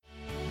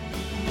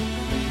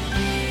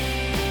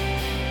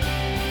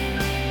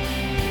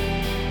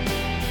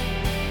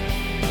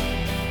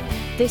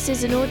This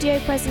is an audio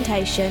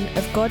presentation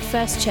of God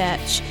First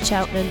Church,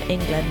 Cheltenham,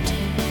 England.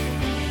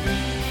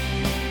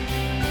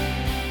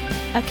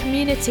 A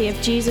community of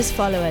Jesus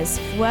followers,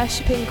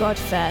 worshipping God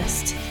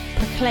first,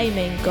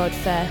 proclaiming God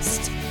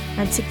first,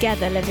 and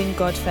together living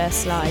God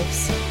first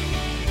lives.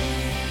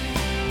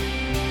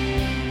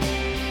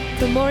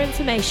 For more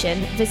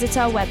information, visit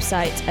our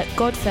website at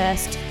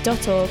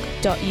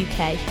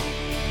godfirst.org.uk.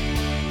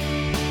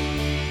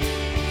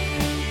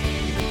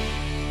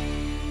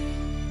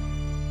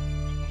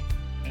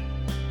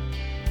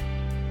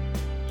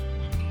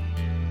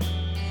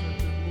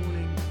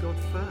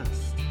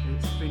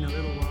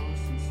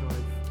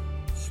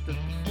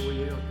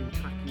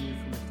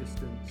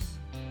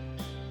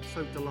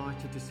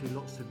 To see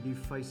lots of new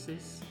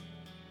faces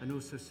and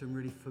also some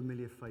really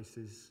familiar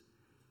faces.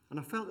 And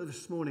I felt that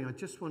this morning, I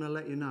just want to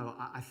let you know,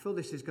 I feel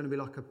this is going to be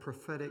like a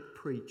prophetic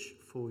preach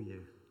for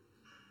you.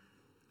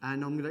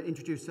 And I'm going to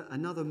introduce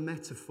another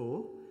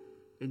metaphor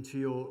into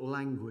your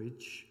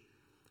language.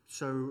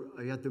 So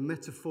you had the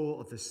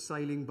metaphor of the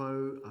sailing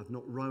boat, of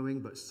not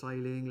rowing but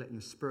sailing, letting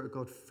the Spirit of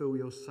God fill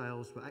your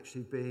sails, but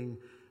actually being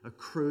a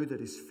crew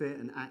that is fit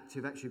and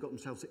active, actually got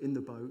themselves in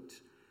the boat.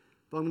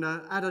 But I'm going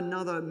to add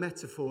another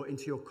metaphor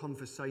into your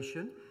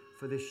conversation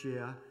for this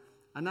year,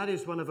 and that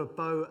is one of a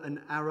bow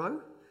and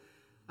arrow,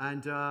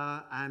 and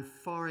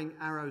firing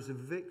arrows of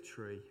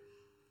victory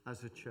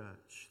as a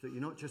church. That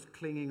you're not just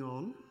clinging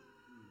on,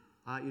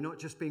 you're not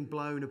just being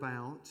blown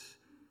about,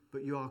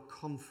 but you are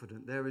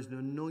confident. There is an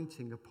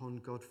anointing upon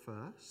God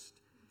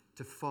first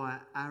to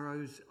fire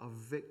arrows of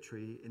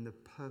victory in the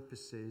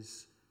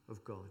purposes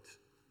of God.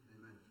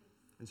 Amen.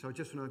 And so I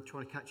just want to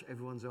try to catch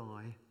everyone's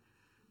eye.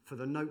 For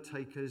the note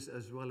takers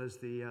as well as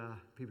the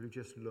people who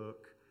just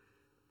look,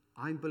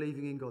 I'm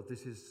believing in God.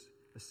 This is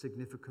a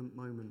significant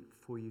moment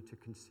for you to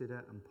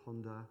consider and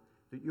ponder.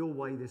 That you'll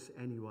weigh this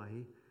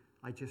anyway.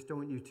 I just don't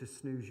want you to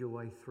snooze your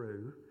way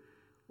through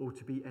or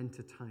to be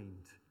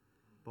entertained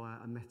by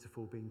a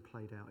metaphor being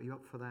played out. Are you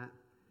up for that?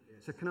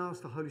 Yes. So can I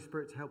ask the Holy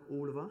Spirit to help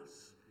all of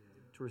us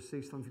to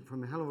receive something from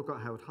me? How long have I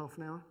got, Howard? Half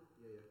an hour?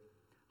 Yeah.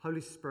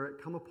 Holy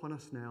Spirit, come upon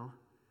us now.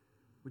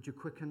 Would you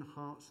quicken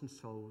hearts and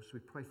souls? We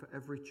pray for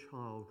every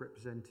child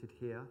represented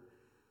here.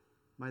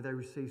 May they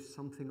receive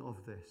something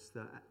of this,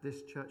 that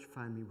this church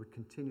family would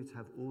continue to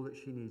have all that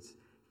she needs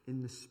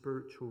in the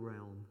spiritual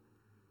realm.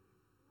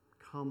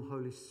 Come,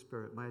 Holy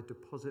Spirit, may a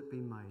deposit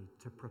be made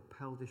to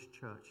propel this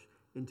church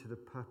into the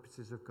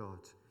purposes of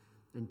God.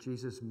 In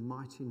Jesus'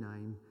 mighty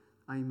name,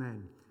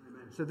 amen.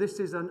 Amen. So this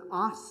is an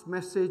us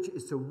message.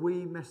 It's a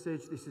we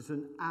message. This is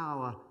an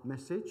our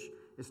message.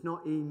 It's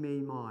not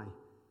me, my.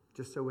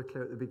 Just so we're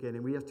clear at the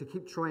beginning. We have to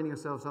keep training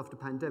ourselves after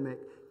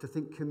pandemic to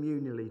think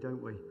communally, don't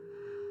we?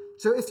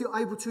 So if you're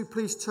able to,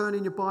 please turn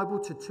in your Bible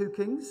to 2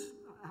 Kings. Do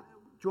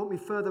you want me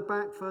further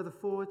back, further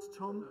forward,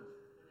 Tom?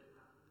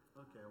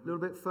 Okay. A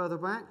little bit further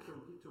back.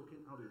 Keep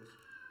talking. I'll do this.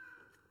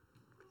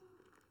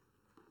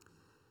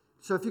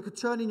 So if you could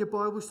turn in your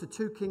Bibles to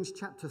 2 Kings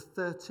chapter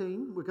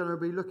 13. We're going to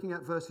be looking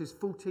at verses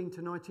 14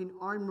 to 19.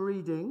 I'm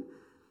reading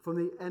from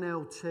the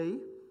NLT.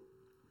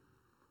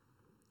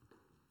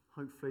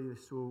 Hopefully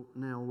this will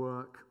now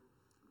work.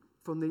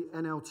 From the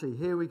NLT.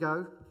 Here we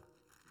go.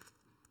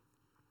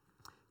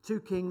 2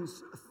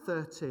 Kings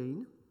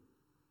 13,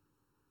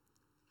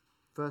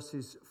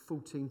 verses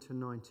 14 to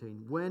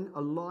 19. When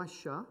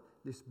Elisha,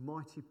 this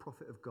mighty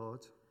prophet of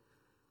God,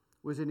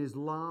 was in his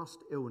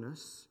last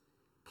illness,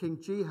 King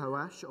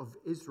Jehoash of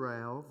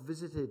Israel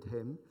visited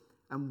him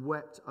and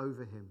wept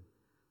over him.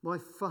 My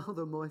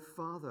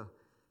father,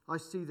 I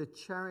see the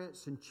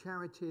chariots and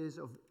charioteers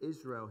of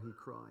Israel, he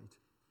cried.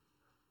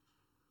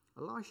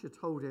 Elisha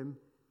told him,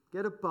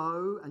 get a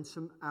bow and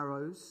some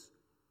arrows,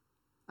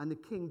 and the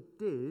king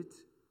did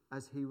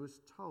as he was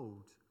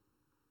told.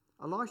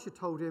 Elisha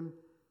told him,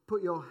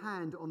 put your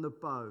hand on the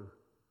bow,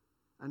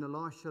 and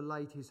Elisha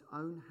laid his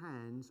own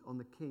hands on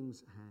the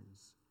king's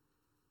hands.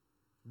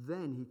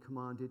 Then he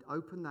commanded,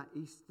 open that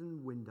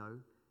eastern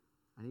window,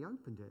 and he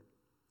opened it.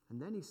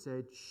 And then he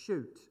said,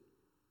 shoot.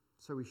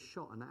 So he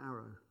shot an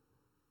arrow.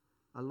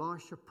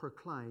 Elisha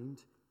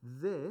proclaimed,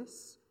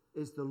 this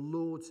is the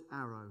Lord's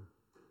arrow,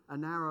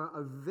 an arrow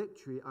of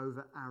victory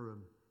over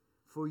Aram,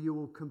 for you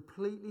will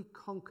completely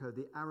conquer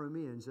the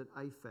Arameans at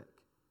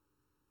Aphek.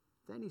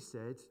 Then he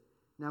said,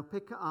 now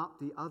pick up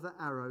the other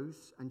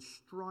arrows and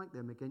strike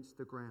them against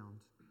the ground.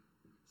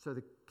 So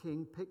the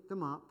king picked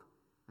them up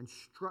and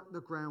struck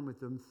the ground with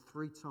them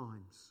 3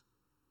 times.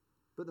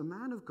 But the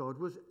man of God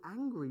was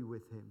angry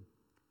with him.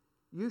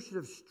 You should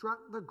have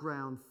struck the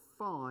ground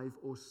 5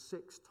 or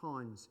 6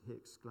 times, he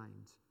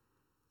exclaimed.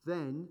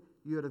 Then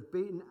you would have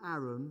beaten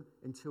Aram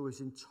until it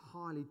was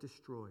entirely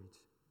destroyed.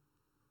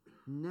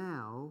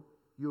 Now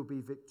you'll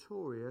be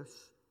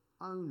victorious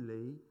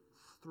only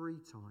 3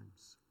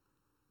 times.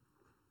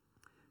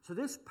 So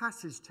this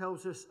passage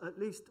tells us at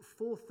least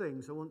 4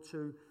 things I want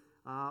to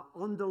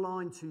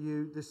underline to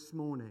you this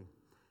morning.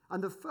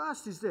 And the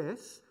first is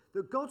this,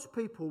 that God's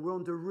people were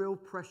under real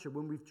pressure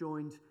when we've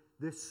joined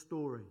this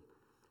story.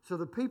 So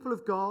the people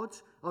of God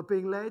are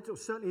being led, or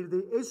certainly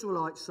the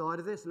Israelite side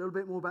of this, a little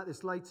bit more about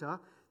this later,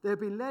 They've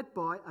been led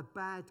by a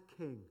bad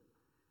king.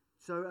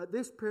 So at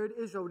this period,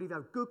 Israel would either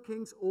have good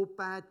kings or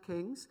bad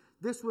kings.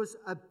 This was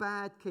a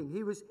bad king.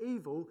 He was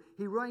evil.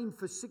 He reigned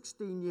for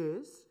 16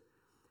 years.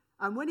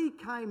 And when he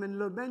came and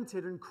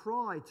lamented and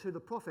cried to the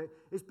prophet,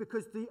 it's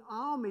because the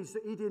armies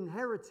that he'd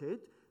inherited,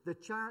 the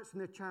chariots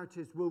and the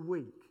charioteers, were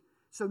weak.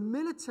 So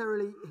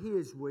militarily, he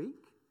is weak.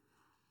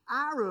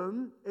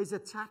 Aram is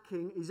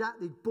attacking. He's at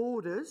the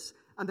borders,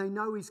 and they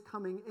know he's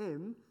coming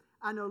in.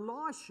 And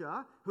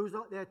Elisha, who's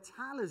like their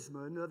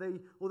talisman,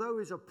 although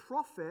he's a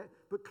prophet,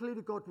 but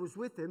clearly God was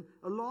with him,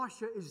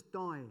 Elisha is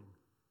dying.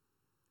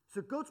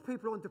 So God's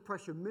people are under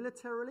pressure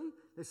militarily.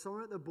 They're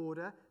somewhere at the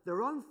border.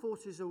 Their own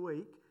forces are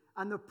weak.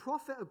 And the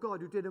prophet of God,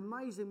 who did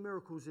amazing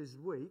miracles, is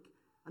weak.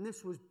 And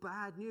this was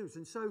bad news.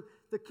 And so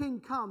the king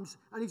comes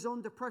and he's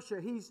under pressure.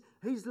 He's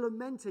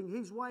lamenting.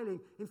 He's wailing.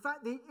 In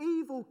fact, the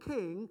evil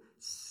king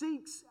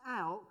seeks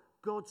out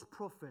God's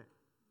prophet.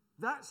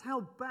 That's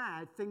how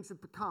bad things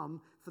have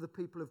become for the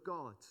people of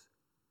God.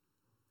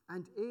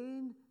 And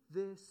in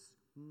this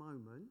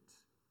moment,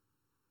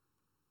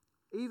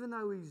 even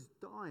though he's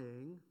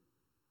dying,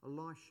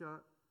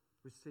 Elisha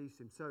receives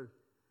him. So,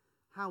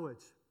 Howard,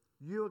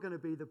 you are going to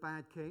be the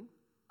bad king.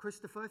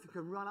 Christopher, if you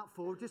can run up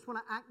forward, just want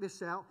to act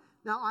this out.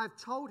 Now, I've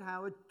told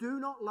Howard, do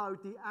not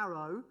load the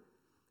arrow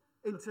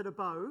into the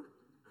bow.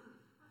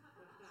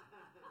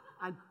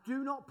 And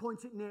do not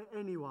point it near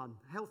anyone.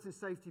 Health and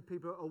safety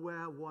people are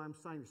aware of why I'm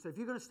saying this. So if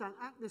you're going to stand,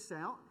 act this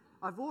out.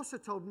 I've also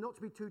told them not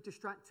to be too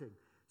distracting.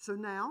 So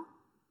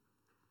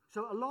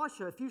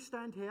Elisha, if you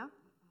stand here,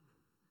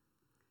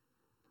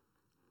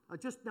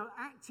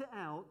 act it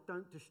out,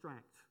 don't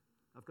distract.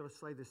 I've got to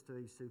say this to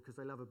these two because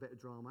they love a bit of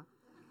drama.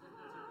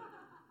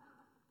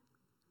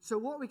 So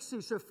what we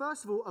see, so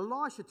first of all,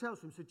 Elisha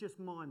tells them, so just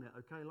mime it,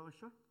 okay,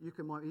 Elisha? You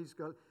can mime it. He's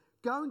go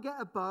and get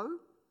a bow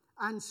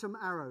and some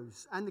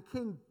arrows. And the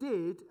king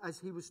did as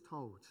he was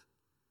told.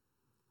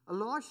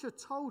 Elisha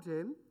told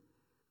him,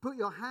 put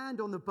your hand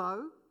on the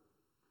bow.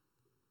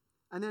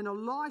 And then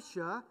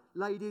Elisha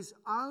laid his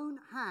own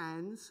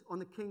hands on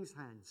the king's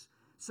hands.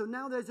 So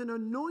now there's an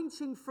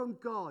anointing from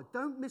God.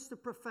 Don't miss the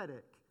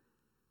prophetic.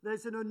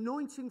 There's an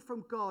anointing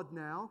from God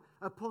now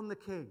upon the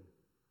king.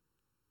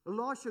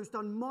 Elisha, who's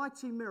done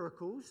mighty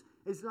miracles,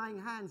 is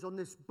laying hands on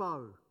this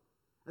bow.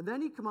 And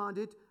then he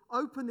commanded,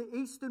 open the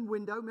eastern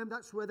window. Remember,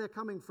 that's where they're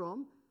coming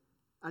from.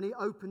 And he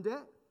opened it.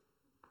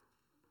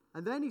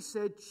 And then he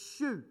said,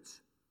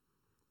 shoot.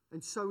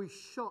 And so he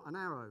shot an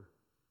arrow.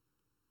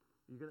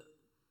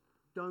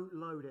 Don't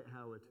load it,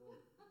 Howard.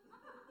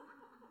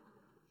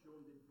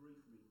 Sean did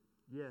brief me.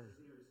 Yeah.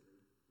 Seriously.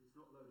 It's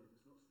not loaded.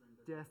 It's not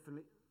stringed.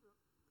 Definitely.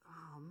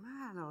 Oh,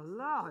 man,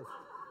 alive.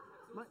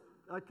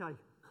 Okay.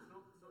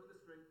 It's not the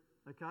string.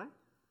 Okay.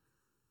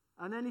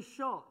 And then he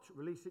shot.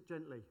 Release it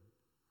gently.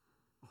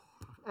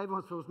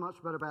 Everyone feels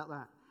much better about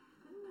that.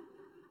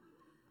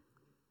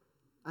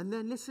 And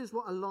then this is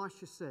what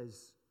Elisha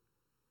says.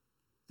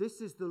 This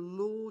is the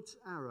Lord's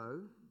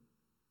arrow,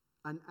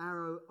 an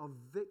arrow of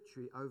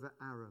victory over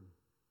Aram.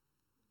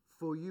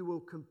 For you will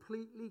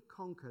completely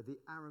conquer the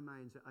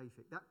Arameans at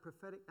Aphek. That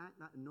prophetic act,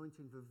 that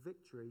anointing for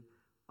victory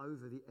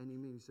over the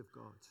enemies of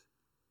God.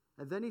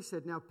 And then he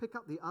said, now pick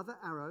up the other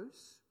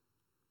arrows.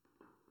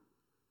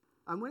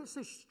 And when it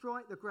says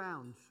strike the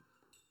ground,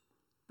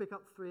 pick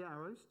up 3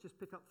 arrows. Just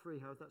pick up 3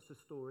 arrows. That's the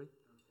story. Okay,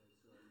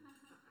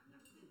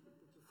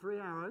 3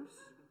 arrows.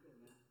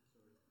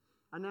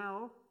 And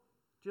now,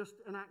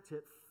 just enact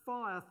it.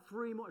 Fire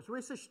 3 more. So when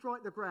it says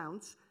strike the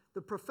ground,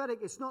 the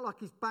prophetic, it's not like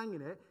he's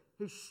banging it.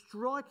 He's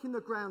striking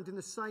the ground in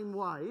the same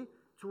way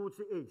towards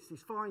the east.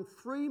 He's firing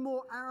 3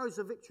 more arrows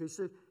of victory.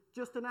 So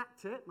just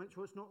enact it. Make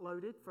sure it's not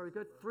loaded. Very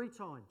good. 3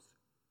 times.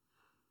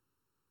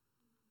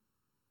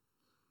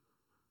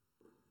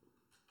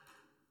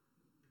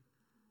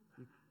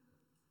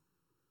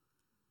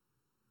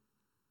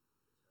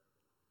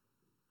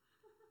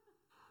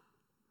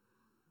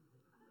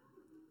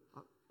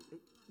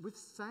 With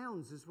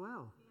sounds as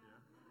well. Yeah.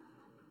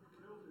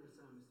 Kill the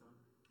sound this time.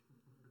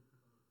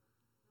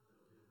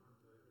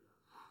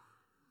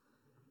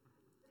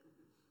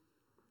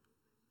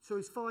 So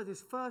he's fired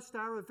his first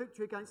arrow of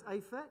victory against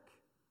Aphek.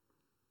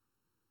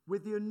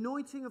 With the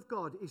anointing of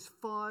God, he's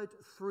fired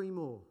 3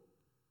 more.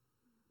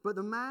 But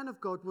the man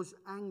of God was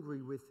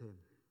angry with him.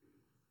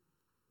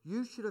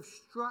 You should have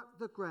struck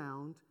the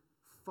ground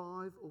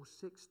 5 or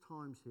 6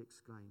 times, he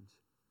exclaimed.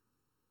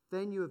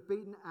 Then you have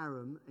beaten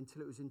Aram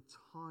until it was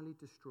entirely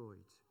destroyed.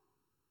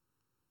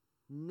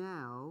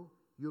 Now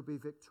you'll be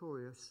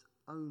victorious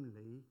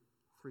only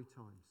 3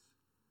 times.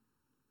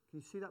 Can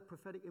you see that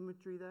prophetic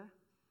imagery there?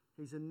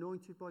 He's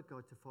anointed by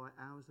God to fire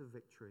arrows of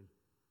victory,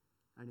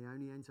 and he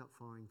only ends up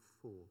firing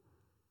 4.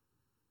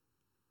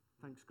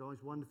 Thanks,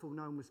 guys. Wonderful.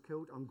 No one was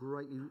killed. I'm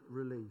greatly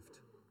relieved.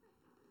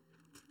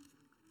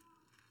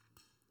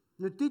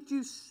 Now, did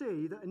you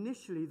see that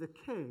initially the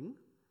king,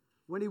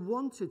 when he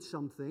wanted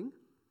something,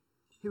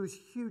 he was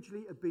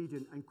hugely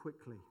obedient and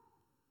quickly.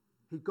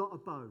 He got a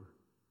bow.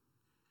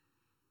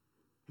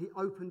 He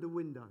opened a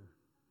window.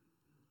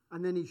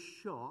 And then he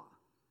shot,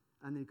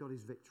 and then he got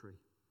his victory.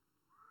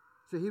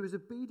 So he was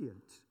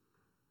obedient.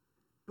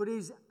 But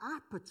his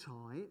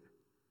appetite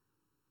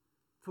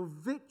for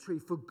victory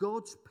for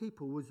God's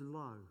people was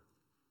low.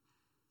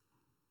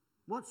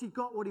 Once he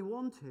got what he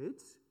wanted,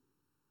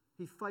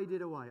 he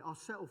faded away. I'll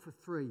settle for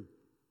 3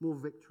 more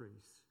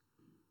victories.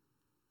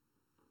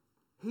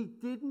 He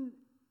didn't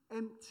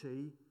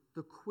empty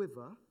the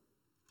quiver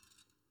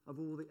of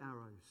all the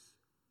arrows.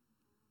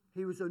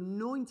 He was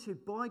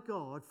anointed by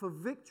God for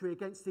victory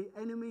against the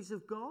enemies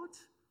of God,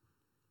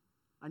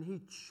 and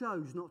he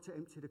chose not to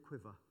empty the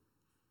quiver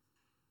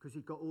because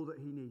he got all that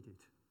he needed.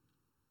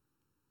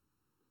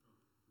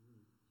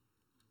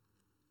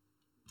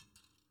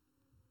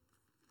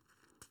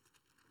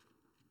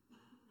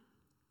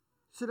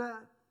 So there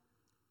are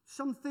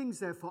some things,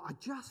 therefore, I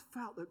just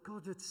felt that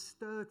God had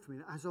stirred for me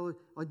as I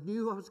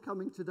knew I was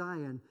coming today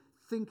and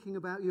thinking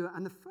about you.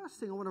 And the first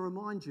thing I want to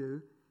remind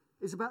you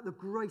is about the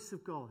grace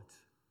of God.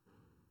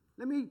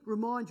 Let me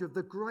remind you of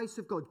the grace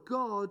of God.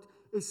 God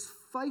is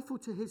faithful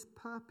to his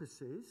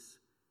purposes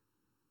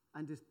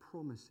and his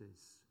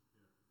promises.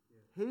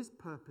 His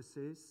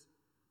purposes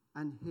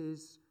and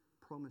his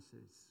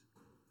promises.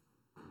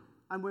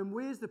 And when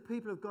we as the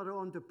people of God are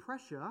under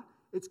pressure,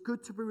 it's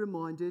good to be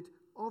reminded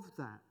of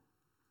that.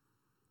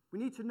 We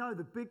need to know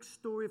the big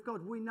story of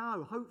God. We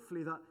know,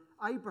 hopefully, that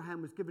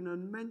Abraham was given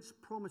immense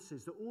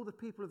promises that all the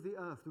people of the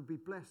earth would be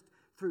blessed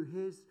through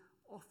his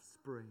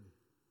offspring.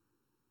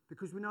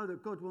 Because we know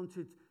that God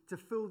wanted to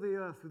fill the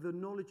earth with the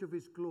knowledge of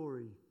his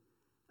glory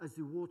as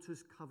the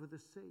waters cover the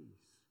seas.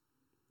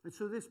 And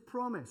so this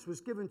promise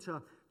was given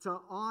to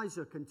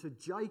Isaac and to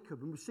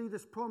Jacob. And we see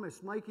this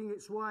promise making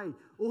its way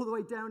all the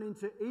way down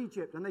into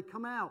Egypt. And they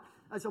come out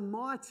as a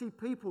mighty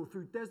people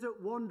through desert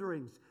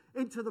wanderings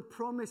into the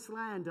promised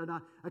land. And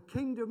a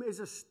kingdom is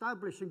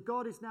established. And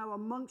God is now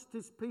amongst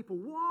his people.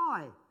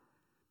 Why?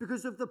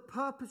 Because of the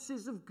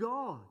purposes of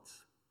God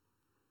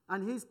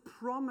and his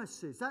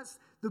promises. That's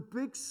the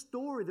big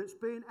story that's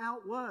being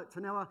outworked.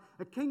 And now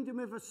a kingdom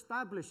is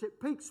established.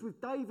 It peaks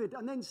with David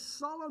and then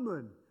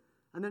Solomon.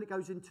 And then it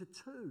goes into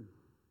 2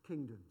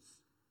 kingdoms,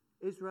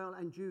 Israel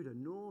and Judah,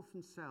 north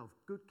and south,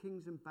 good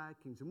kings and bad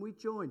kings. And we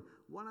join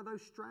one of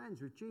those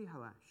strands with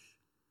Jehoash.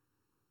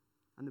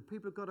 And the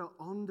people of God are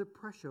under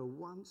pressure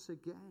once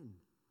again.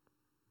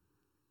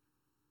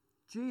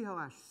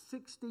 Jehoash,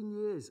 16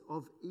 years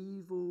of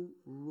evil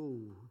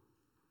rule.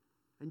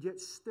 And yet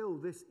still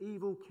this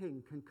evil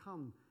king can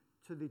come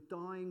to the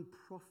dying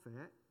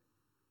prophet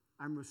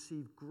and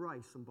receive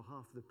grace on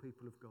behalf of the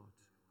people of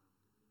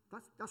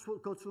God. That's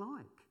what God's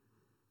like.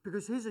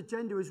 Because his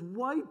agenda is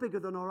way bigger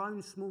than our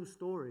own small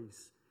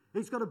stories.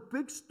 He's got a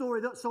big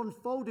story that's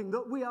unfolding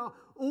that we are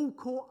all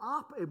caught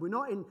up in. We're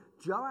not in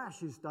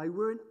Joash's day,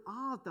 we're in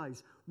our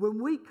days.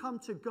 When we come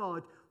to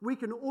God, we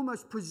can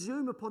almost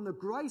presume upon the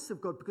grace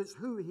of God because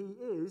who he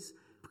is,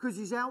 because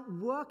he's out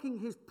working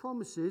his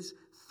promises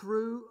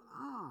through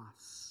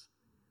us.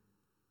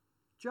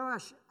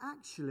 Joash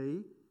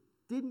actually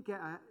didn't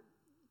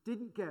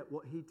get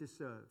what he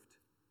deserved.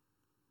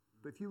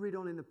 But if you read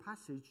on in the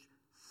passage,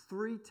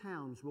 3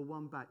 towns were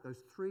won back.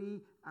 Those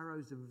 3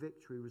 arrows of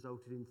victory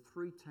resulted in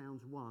 3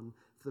 towns won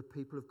for the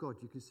people of God.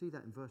 You can see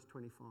that in verse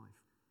 25.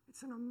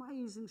 It's an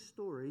amazing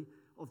story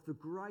of the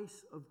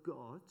grace of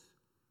God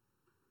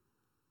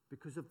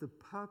because of the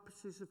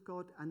purposes of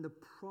God and the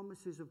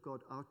promises of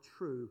God are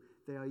true.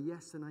 They are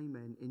yes and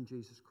amen in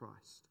Jesus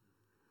Christ.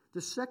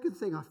 The second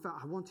thing I felt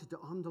I wanted to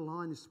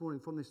underline this morning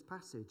from this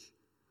passage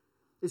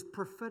is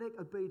prophetic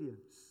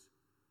obedience.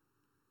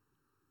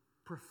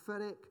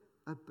 Prophetic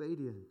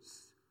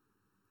obedience.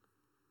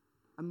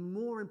 And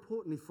more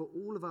importantly for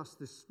all of us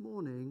this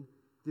morning,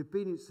 the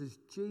obedience is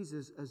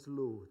Jesus as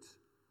Lord.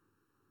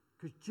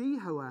 Because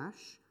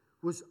Jehoash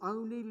was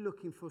only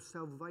looking for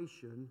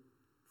salvation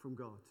from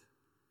God.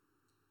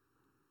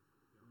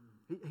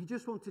 He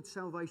just wanted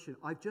salvation.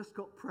 I've just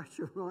got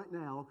pressure right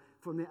now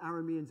from the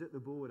Arameans at the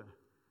border.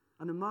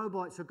 And the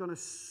Moabites are going to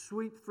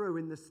sweep through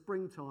in the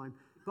springtime.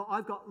 But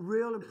I've got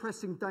real and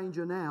pressing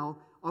danger now.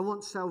 I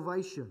want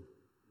salvation.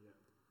 Yeah.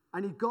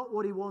 And he got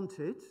what he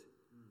wanted,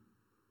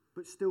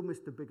 but still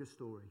missed the bigger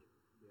story.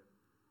 Yeah.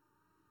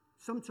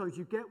 Sometimes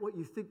you get what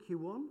you think you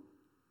want,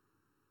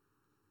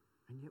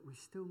 and yet we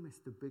still miss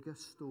the bigger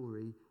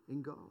story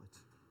in God.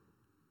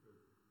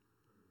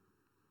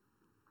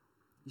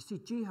 You see,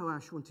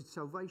 Jehoash wanted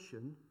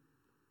salvation.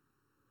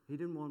 He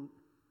didn't want,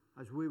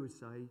 as we would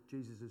say,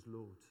 Jesus as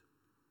Lord.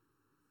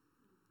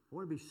 I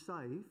want to be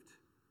saved,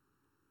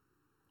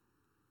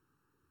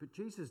 but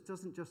Jesus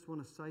doesn't just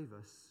want to save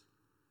us.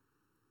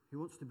 He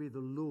wants to be the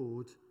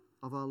Lord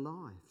of our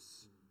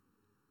lives.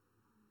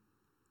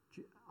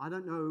 I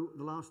don't know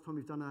the last time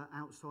you've done an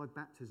outside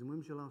baptism. When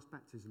was your last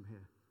baptism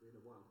here? Been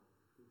a while.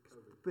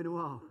 It's been a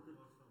while.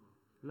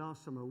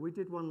 Last summer. We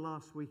did one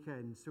last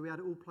weekend, so we had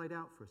it all played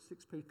out for us,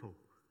 6 people.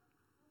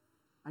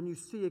 And you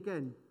see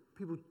again,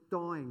 people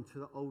dying to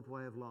the old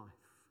way of life.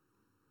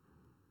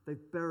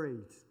 They've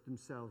buried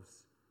themselves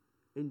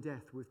in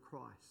death with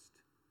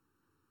Christ.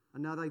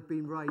 And now they've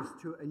been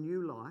raised to a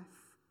new life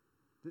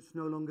that's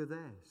no longer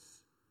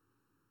theirs.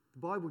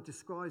 The Bible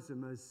describes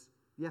them as,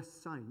 yes,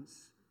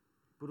 saints,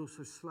 but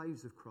also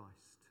slaves of Christ,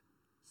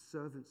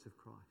 servants of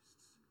Christ.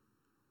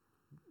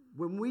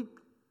 When we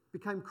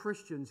became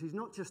Christians, he's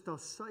not just our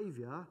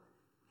Saviour,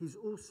 he's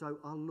also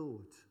our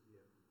Lord.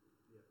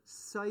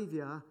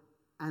 Saviour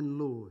and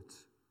Lord.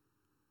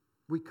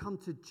 We come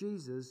to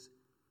Jesus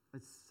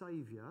as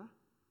Saviour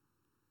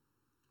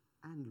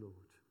and Lord.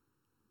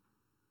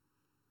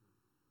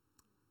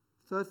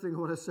 Third thing I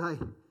want to say,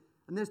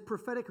 and there's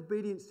prophetic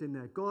obedience in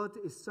there. God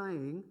is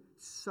saying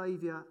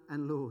Saviour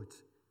and Lord.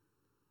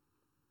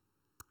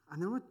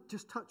 And I want to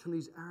just touch on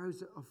these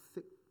arrows of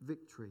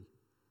victory.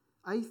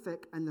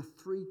 Aphek and the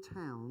 3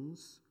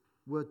 towns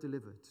were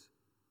delivered.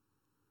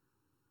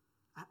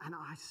 And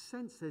I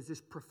sense there's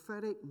this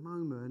prophetic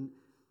moment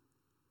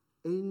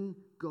in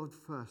God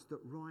first, that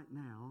right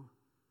now,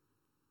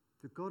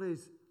 that God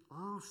is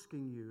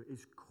asking you,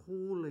 is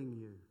calling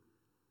you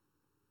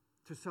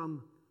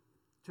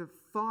to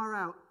fire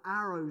out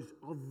arrows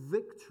of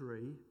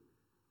victory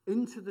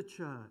into the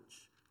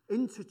church,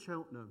 into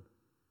Cheltenham,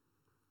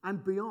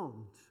 and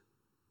beyond.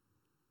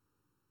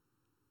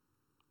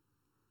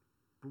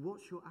 But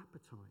what's your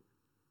appetite?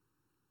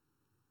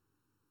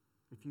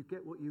 If you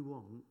get what you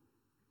want,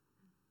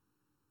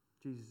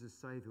 Jesus as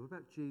Saviour, what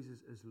about Jesus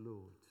as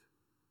Lord?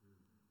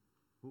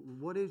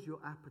 What is your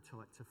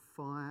appetite to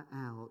fire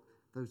out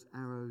those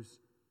arrows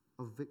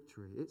of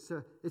victory? It's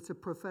a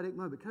prophetic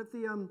moment. Could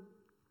I have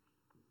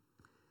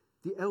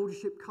the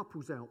eldership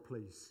couples out,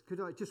 please?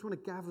 Could I just want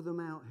to gather them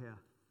out here?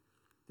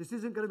 This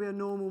isn't going to be a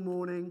normal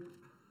morning.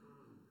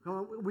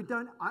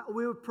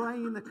 We were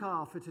praying in the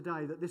car for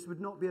today that this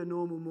would not be a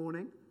normal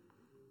morning.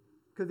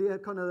 Could I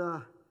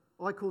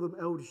call them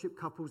eldership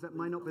couples. That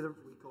may not be the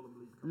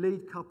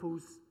lead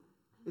couples.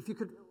 If you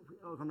could,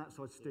 on that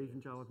side, Steve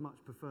and Joe, I'd much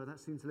prefer. That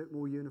seems a little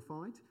more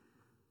unified.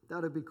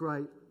 That would be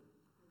great.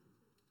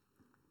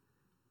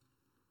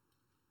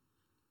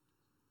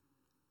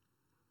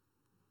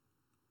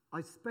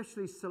 I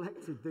specially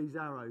selected these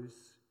arrows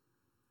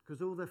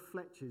because all their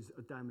fletches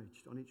are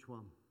damaged on each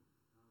one.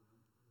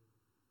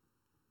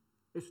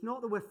 It's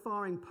not that we're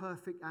firing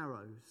perfect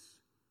arrows,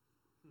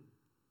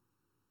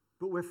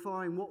 but we're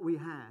firing what we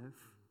have,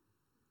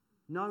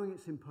 knowing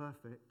it's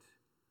imperfect,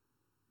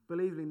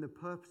 believing in the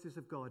purposes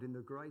of God, in the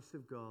grace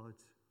of God.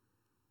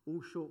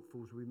 All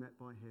shortfalls will be met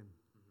by him.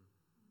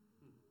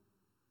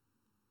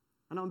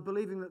 And I'm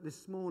believing that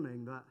this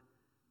morning, that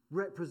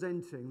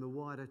representing the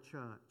wider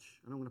church,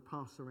 and I'm going to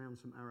pass around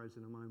some arrows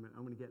in a moment,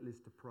 I'm going to get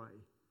Liz to pray,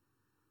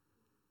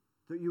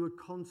 that you would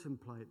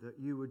contemplate, that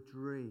you would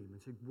dream,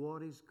 and say,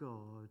 what is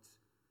God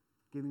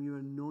giving you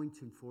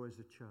anointing for as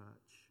a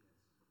church?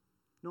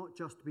 Not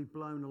just to be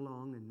blown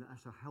along, and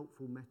that's a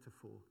helpful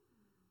metaphor,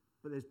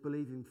 but there's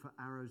believing for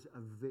arrows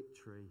of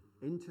victory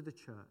into the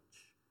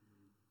church,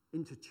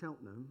 into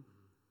Cheltenham,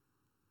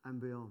 and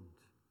beyond.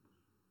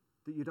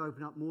 That you'd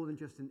open up more than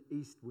just an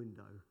east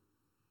window,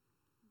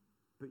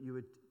 but you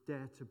would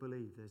dare to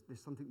believe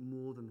there's something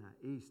more than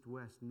that, east,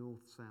 west,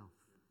 north, south.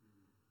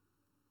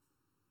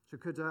 So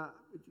could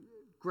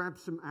grab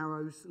some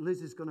arrows.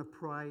 Liz is going to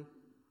pray.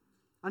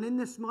 And in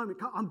this moment,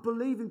 I'm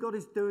believing God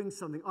is doing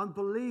something. I'm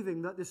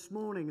believing that this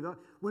morning, that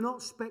we're not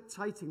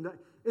spectating, that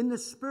in the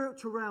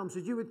spiritual realms,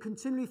 that you would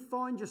continually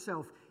find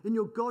yourself in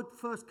your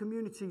God-first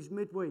communities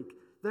midweek.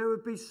 There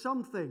would be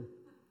something.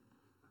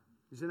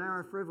 There's an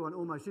arrow for everyone,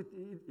 almost.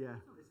 Yeah.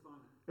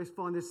 It's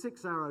fine. There's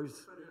 6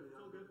 arrows.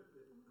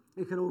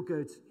 You can all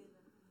good.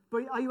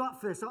 But are you up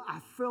for this? I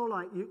feel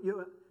like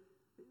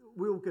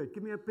we're all good.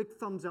 Give me a big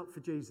thumbs up for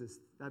Jesus.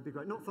 That'd be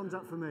great. Not thumbs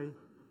up for me.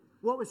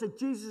 What we say,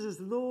 Jesus is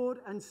Lord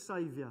and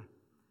Saviour.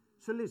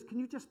 So Liz, can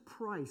you just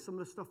pray some of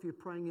the stuff you're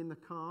praying in the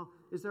car?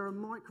 Is there a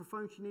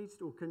microphone she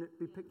needs, or can it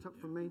be picked up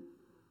from me?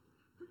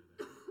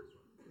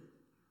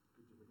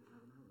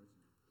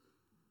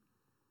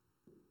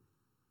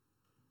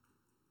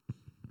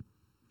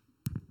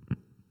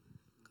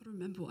 Got to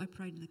remember what I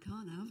prayed in the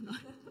car now, haven't I?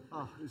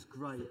 Oh, it was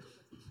great.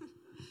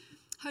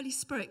 Holy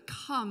Spirit,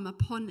 come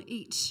upon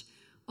each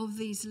of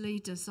these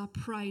leaders. I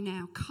pray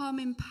now. Come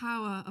in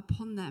power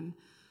upon them.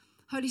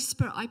 Holy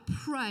Spirit, I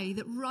pray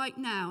that right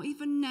now,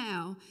 even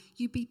now,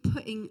 you be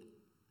putting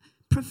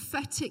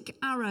prophetic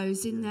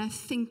arrows in their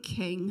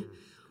thinking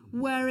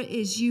where it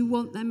is you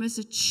want them as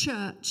a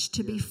church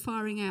to be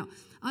firing out.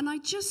 And I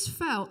just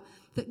felt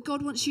that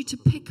God wants you to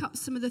pick up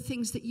some of the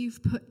things that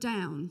you've put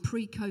down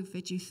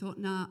pre-COVID. You thought,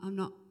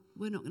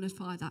 we're not going to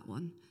fire that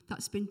one.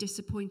 That's been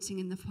disappointing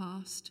in the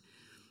past.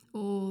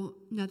 Or,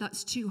 no,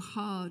 that's too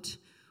hard.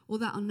 Or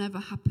that'll never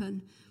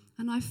happen.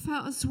 And I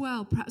felt as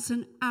well, perhaps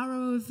an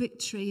arrow of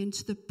victory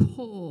into the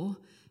poor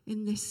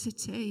in this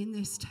city, in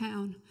this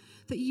town.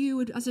 That you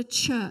would, as a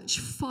church,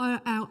 fire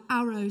out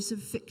arrows of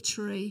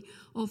victory,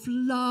 of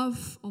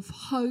love, of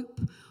hope,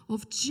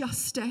 of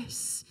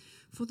justice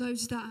for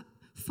those that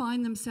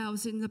find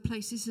themselves in the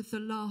places of the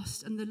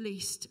last and the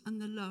least and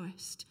the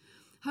lowest.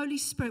 Holy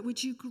Spirit,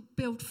 would you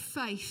build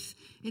faith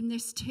in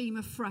this team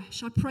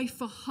afresh? I pray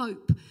for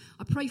hope.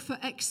 I pray for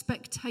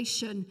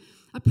expectation.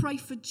 I pray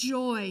for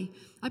joy.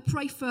 I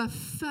pray for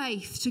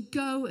faith to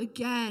go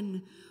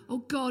again. Oh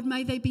God,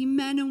 may they be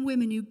men and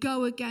women who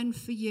go again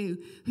for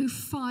you, who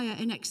fire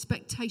in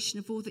expectation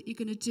of all that you're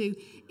going to do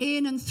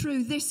in and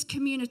through this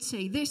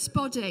community, this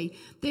body,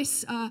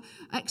 this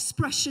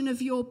expression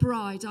of your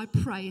bride. I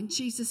pray in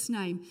Jesus'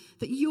 name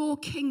that your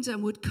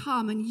kingdom would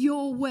come and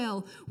your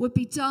will would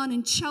be done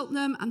in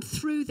Cheltenham and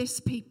through this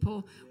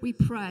people. We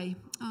pray.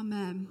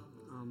 Amen.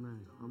 Amen.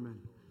 Amen.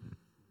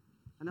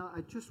 And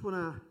I just want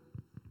to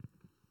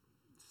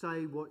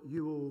say what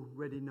you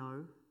already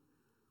know.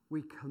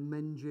 We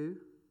commend you.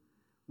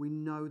 We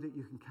know that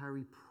you can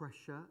carry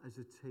pressure as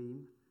a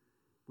team.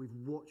 We've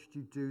watched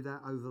you do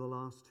that over the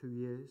last 2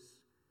 years.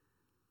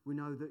 We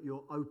know that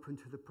you're open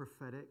to the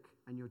prophetic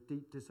and your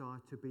deep desire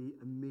to be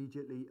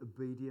immediately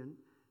obedient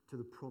to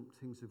the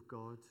promptings of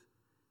God.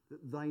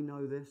 That they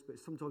know this, but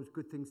it's sometimes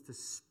good things to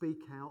speak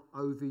out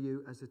over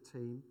you as a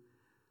team.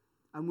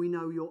 And we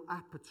know your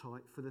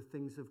appetite for the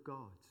things of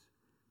God.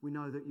 We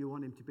know that you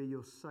want him to be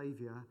your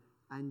Saviour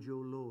and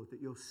your Lord,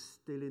 that you're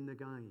still in the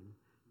game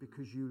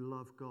because you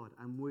love God.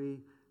 And we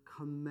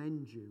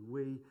commend you.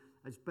 We,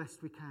 as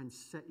best we can,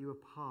 set you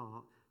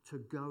apart to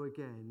go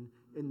again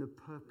in the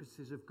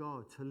purposes of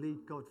God, to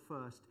lead God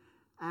first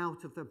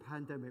out of the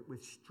pandemic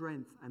with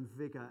strength and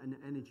vigour and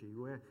energy.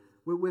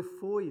 We're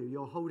for you.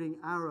 You're holding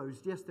arrows.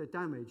 Yes, they're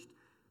damaged,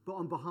 but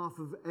on behalf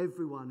of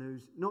everyone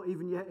who's not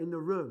even yet in the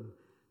room,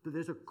 that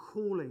there's a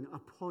calling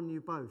upon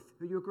you both.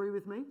 Do you agree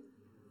with me?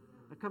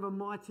 I have a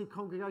mighty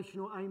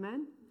congregational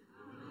amen?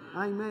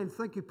 Amen.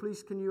 Thank you.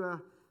 Please, can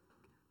you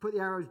put the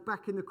arrows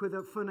back in the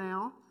quiver for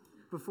now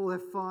before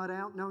they're fired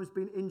out? No one's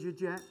been injured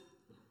yet.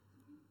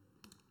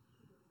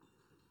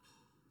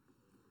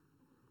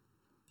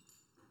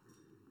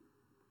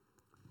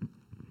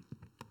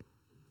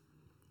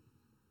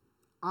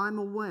 I'm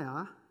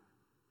aware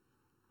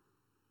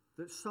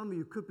that some of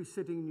you could be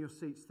sitting in your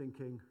seats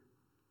thinking,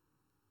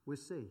 we'll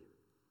see.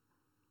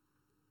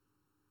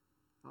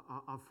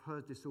 I've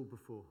heard this all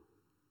before.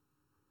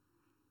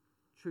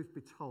 Truth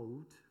be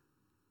told,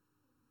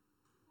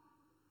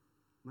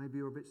 maybe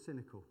you're a bit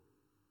cynical.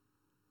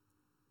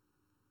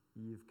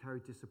 You've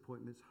carried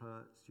disappointments,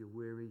 hurts, you're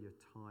weary, you're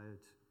tired.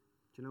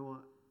 Do you know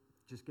what?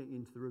 Just getting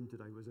into the room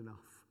today was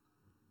enough.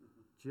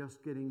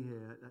 Just getting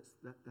here,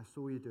 that's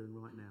all you're doing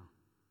right now.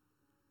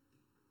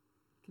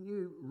 Can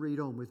you read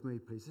on with me,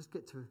 please? Let's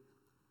get to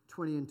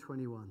 20 and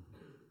 21.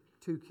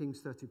 2 Kings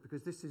 30,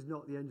 because this is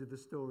not the end of the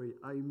story.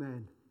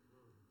 Amen.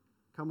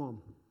 Come on.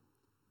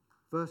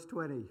 Verse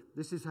 20.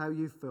 This is how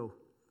you feel.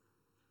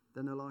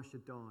 Then Elisha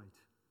died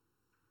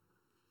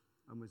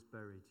and was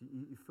buried.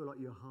 You feel like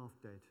you're half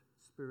dead,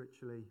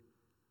 spiritually,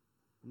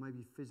 or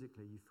maybe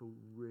physically. You feel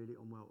really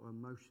unwell, or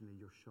emotionally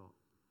you're shot.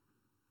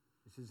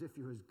 It's as if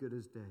you're as good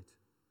as dead.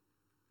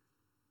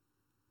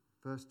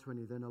 Verse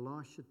 20. Then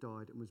Elisha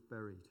died and was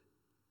buried.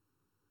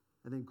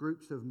 And then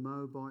groups of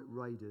Moabite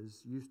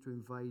raiders used to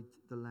invade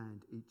the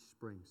land each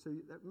spring. So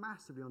they're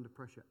massively under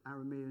pressure.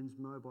 Arameans,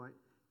 Moabite,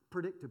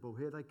 predictable.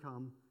 Here they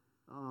come.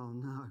 Oh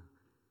no.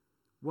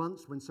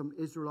 Once when some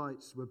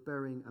Israelites were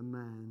burying a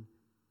man,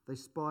 they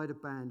spied a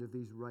band of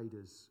these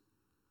raiders.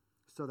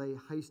 So they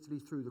hastily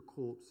threw the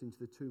corpse into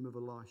the tomb of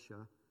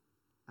Elisha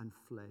and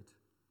fled.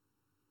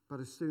 But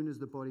as soon as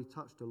the body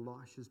touched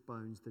Elisha's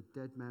bones, the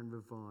dead man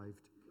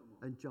revived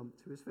and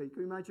jumped to his feet.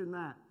 Can you imagine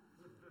that?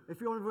 If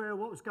you're aware of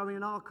what was going on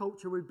in our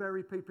culture, we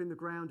bury people in the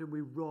ground and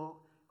we rot.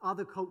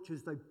 Other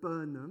cultures, they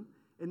burn them.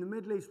 In the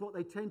Middle East, what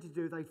they tend to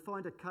do, they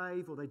find a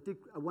cave or they dig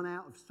one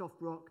out of soft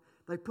rock.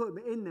 They put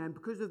them in there, and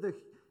because of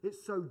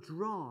it's so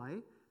dry,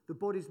 the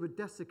bodies would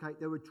desiccate,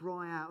 they would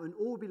dry out, and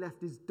all be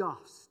left is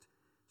dust.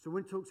 So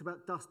when it talks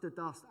about dust to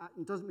dust,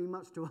 it doesn't mean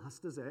much to us,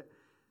 does it?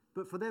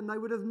 But for them, they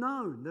would have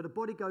known that a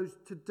body goes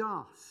to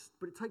dust,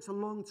 but it takes a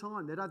long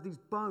time. They'd have these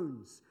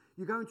bones.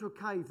 You go into a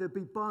cave, there'd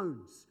be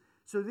bones.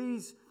 So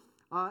these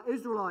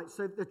Israelites,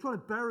 they're trying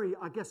to bury,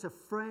 I guess, a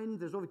friend.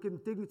 There's obviously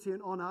given dignity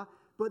and honor,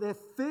 but they're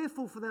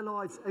fearful for their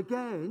lives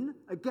again.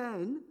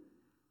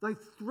 They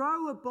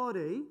throw a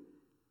body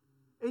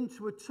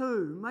into a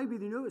tomb. Maybe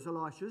they knew it was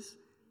Elisha's,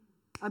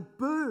 and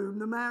boom,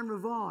 the man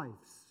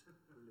revives.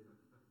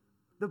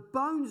 The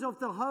bones of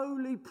the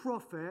holy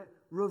prophet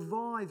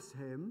revives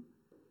him,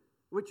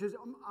 which is,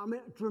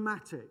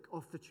 dramatic,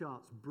 off the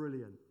charts,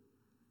 brilliant.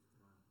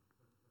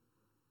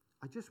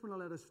 I just want to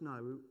let us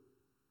know,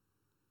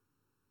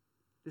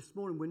 this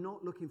morning we're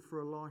not looking for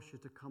Elisha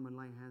to come and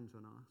lay hands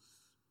on us.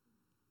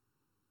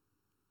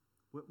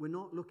 We're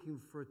not looking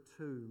for a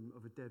tomb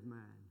of a dead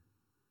man,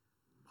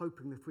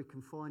 hoping that if we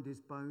can find his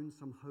bones,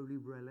 some holy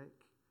relic,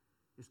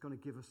 it's going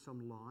to give us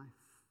some life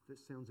that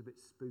sounds a bit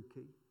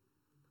spooky.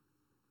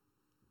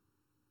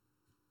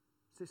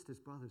 Sisters,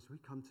 brothers, we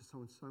come to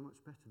someone so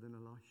much better than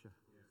Elisha.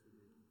 Yes,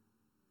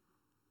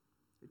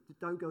 we do.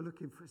 Don't go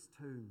looking for his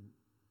tomb.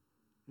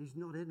 He's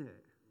not in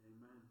it.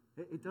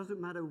 Amen. It doesn't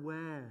matter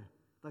where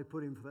they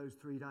put him for those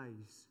 3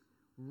 days.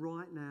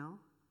 Right now,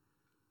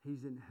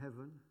 he's in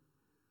heaven.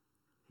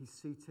 He's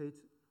seated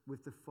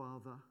with the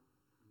Father.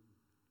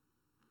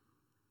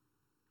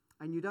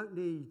 And you don't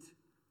need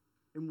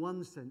in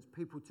one sense,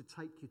 people to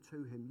take you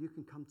to him. You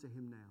can come to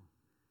him now.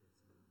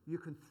 You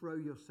can throw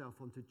yourself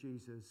onto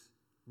Jesus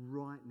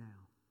right now.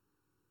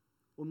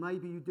 Or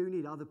maybe you do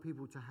need other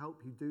people to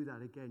help you do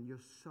that again. You're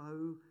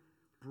so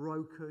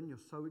broken, you're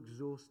so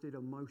exhausted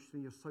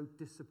emotionally, you're so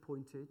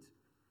disappointed.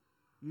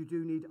 You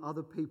do need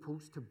other people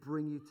to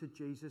bring you to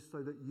Jesus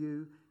so that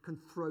you can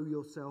throw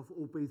yourself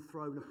or be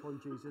thrown upon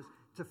Jesus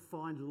to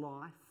find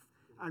life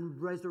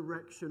and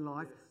resurrection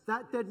life.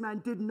 That dead man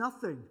did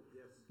nothing.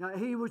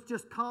 He was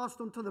just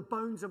cast onto the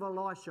bones of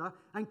Elisha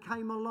and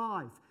came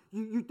alive.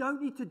 You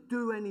don't need to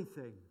do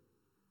anything.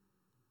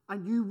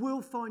 And you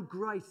will find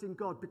grace in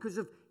God because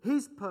of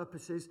his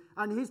purposes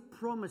and his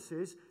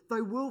promises.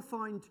 They will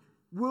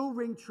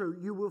ring true.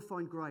 You will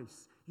find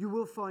grace. You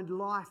will find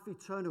life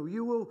eternal.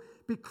 You will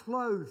be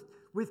clothed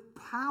with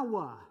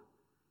power.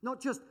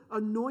 Not just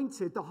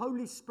anointed. The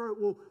Holy Spirit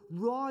will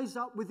rise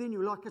up within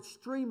you like a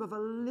stream of a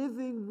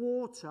living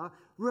water,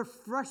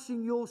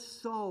 refreshing your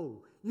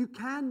soul. You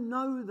can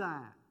know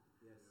that.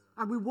 Yes.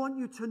 And we want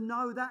you to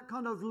know that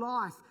kind of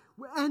life.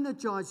 We're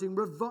energizing,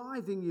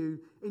 reviving you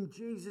in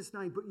Jesus'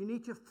 name. But you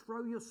need to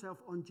throw yourself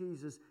on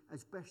Jesus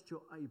as best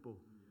you're able.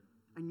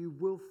 And you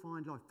will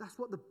find life. That's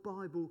what the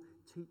Bible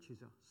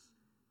teaches us.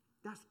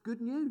 That's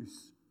good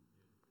news.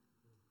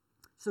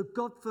 So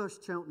God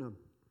first, Cheltenham.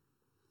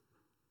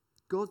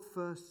 God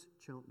first,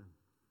 Cheltenham.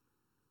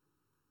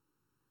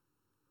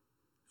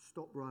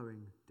 Stop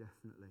rowing,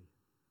 definitely.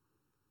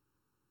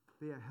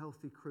 Be a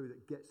healthy crew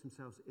that gets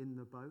themselves in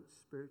the boat,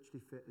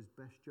 spiritually fit as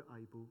best you're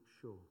able,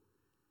 sure.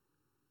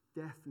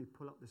 Definitely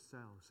pull up the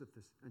sails of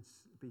this and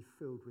be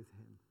filled with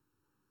him.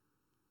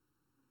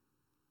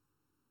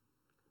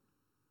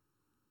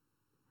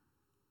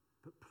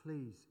 But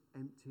please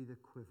empty the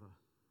quiver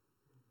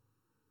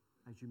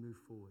as you move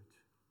forward.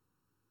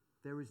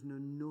 There is an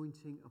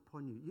anointing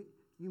upon you.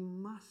 You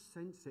must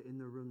sense it in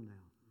the room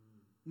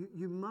now.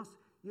 You must.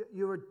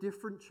 You're a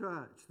different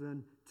church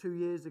than 2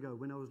 years ago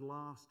when I was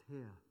last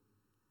here.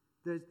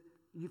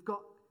 You've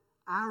got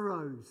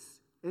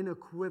arrows in a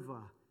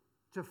quiver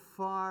to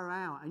fire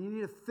out, and you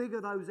need to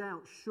figure those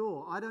out.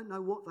 Sure, I don't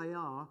know what they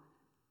are,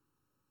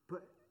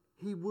 but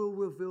he will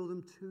reveal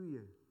them to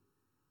you.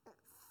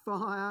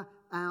 Fire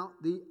out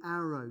the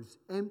arrows.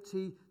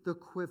 Empty the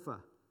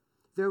quiver.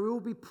 There will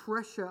be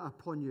pressure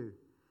upon you.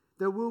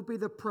 There will be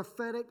the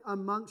prophetic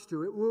amongst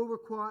you. It will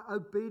require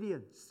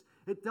obedience.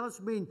 It does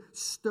mean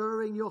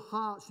stirring your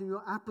hearts and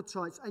your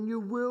appetites, and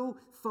you will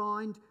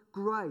find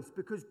grace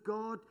because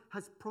God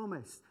has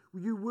promised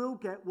you will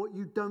get what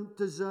you don't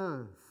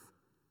deserve.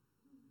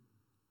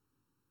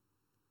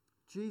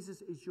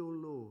 Jesus is your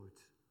Lord.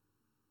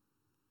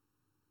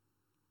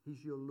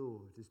 He's your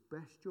Lord. As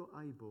best you're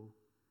able,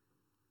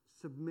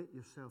 submit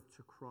yourself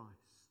to Christ.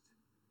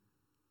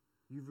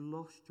 You've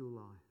lost your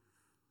life.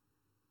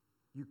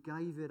 You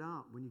gave it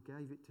up when you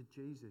gave it to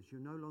Jesus.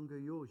 You're no longer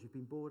yours. You've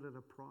been bought at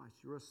a price.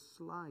 You're a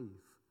slave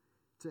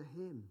to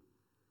him.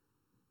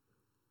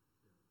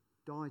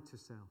 Die to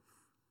self.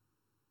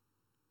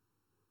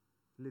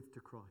 Live to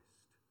Christ.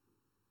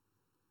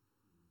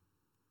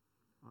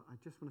 I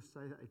just want to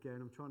say that again.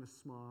 I'm trying to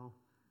smile.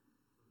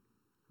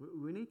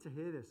 We need to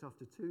hear this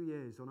after 2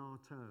 years on our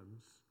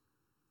terms.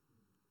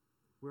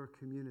 We're a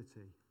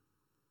community.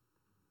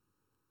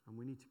 And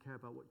we need to care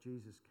about what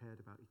Jesus cared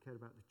about. He cared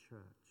about the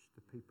church,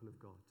 the people of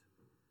God.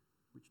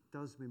 Which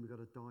does mean we've got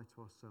to die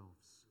to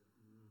ourselves.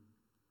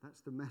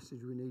 That's the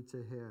message we need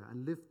to hear.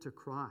 And live to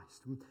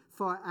Christ. And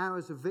fire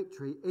arrows of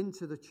victory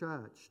into the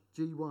church,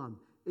 G1,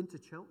 into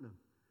Cheltenham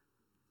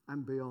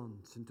and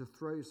beyond. And to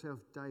throw yourself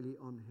daily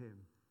on him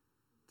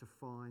to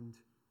find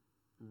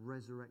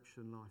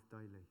resurrection life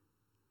daily.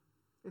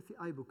 If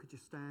you're able, could you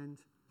stand?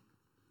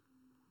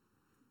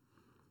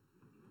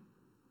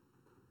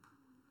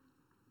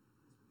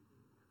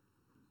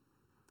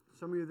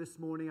 Some of you this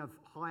morning have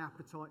high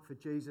appetite for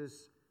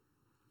Jesus.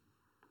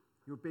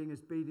 You're being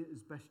as obedient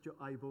as best you're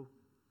able.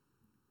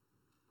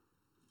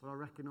 But I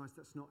recognise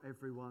that's not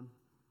everyone.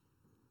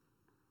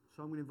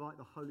 So I'm going to invite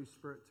the Holy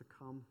Spirit to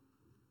come.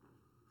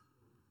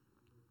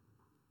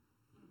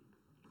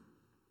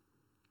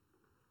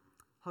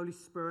 Holy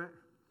Spirit,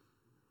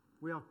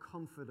 we are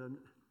confident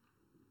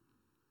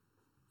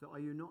that are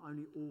you not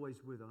only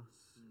always with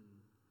us,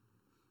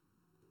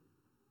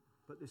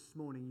 but this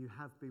morning you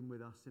have been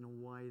with us in a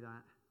way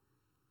that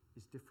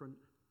is different.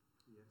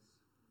 Yes.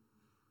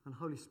 And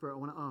Holy Spirit, I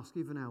want to ask,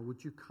 even now,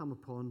 would you come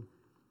upon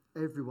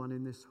everyone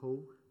in this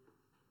hall?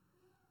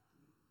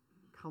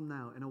 Come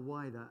now in a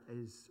way that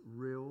is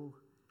real,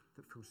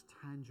 that feels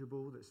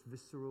tangible, that's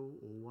visceral,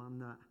 or one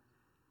that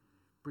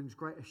brings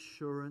great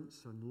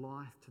assurance and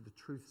life to the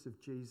truths of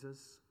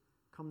Jesus.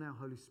 Come now,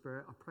 Holy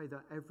Spirit. I pray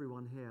that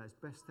everyone here, as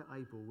best they're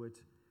able, would,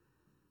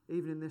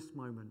 even in this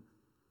moment,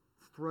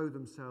 throw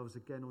themselves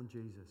again on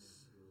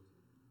Jesus.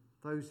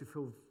 Those who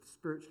feel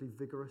spiritually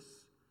vigorous,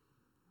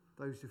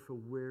 those who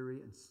feel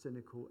weary and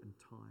cynical and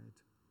tired.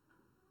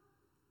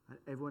 And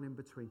everyone in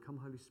between, come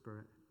Holy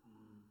Spirit.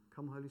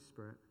 Come Holy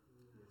Spirit.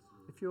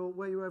 If you're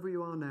wherever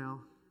you are now,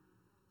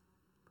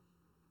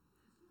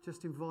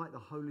 just invite the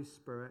Holy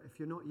Spirit. If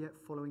you're not yet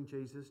following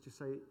Jesus, just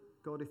say,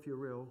 God, if you're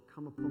real,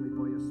 come upon me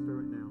by your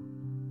Spirit now.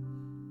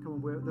 Come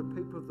on, we're the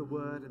people of the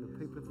Word and the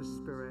people of the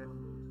Spirit.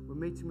 We're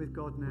meeting with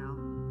God now.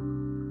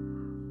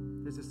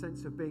 There's a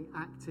sense of being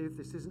active.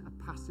 This isn't a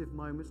passive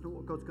moment. It's not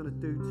what God's going to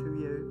do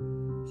to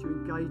you. It's you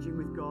engaging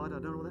with God. I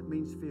don't know what that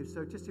means for you.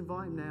 So just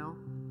invite him now.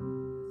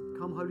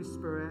 Come, Holy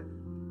Spirit.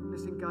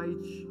 Let's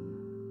engage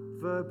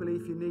verbally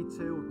if you need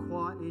to, or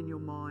quietly in your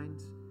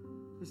mind.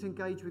 Let's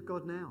engage with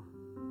God now.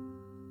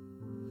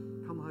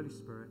 Come, Holy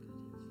Spirit.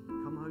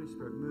 Come, Holy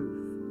Spirit.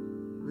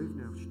 Move. Move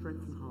now.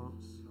 Strengthen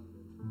hearts.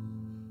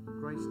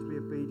 Grace to be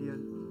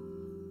obedient,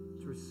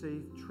 to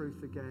receive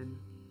truth again,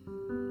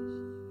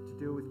 to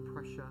deal with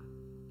pressure.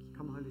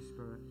 Come, Holy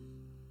Spirit.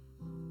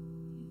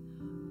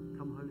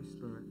 Come, Holy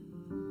Spirit.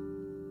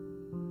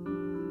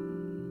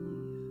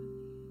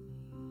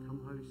 Come,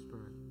 Holy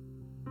Spirit.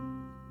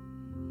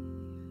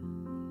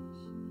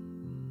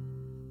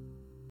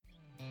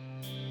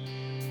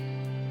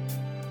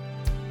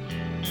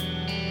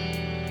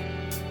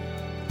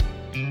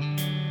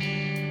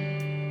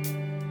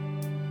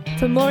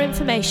 For more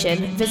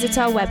information, visit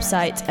our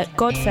website at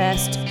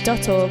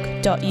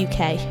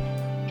godfirst.org.uk.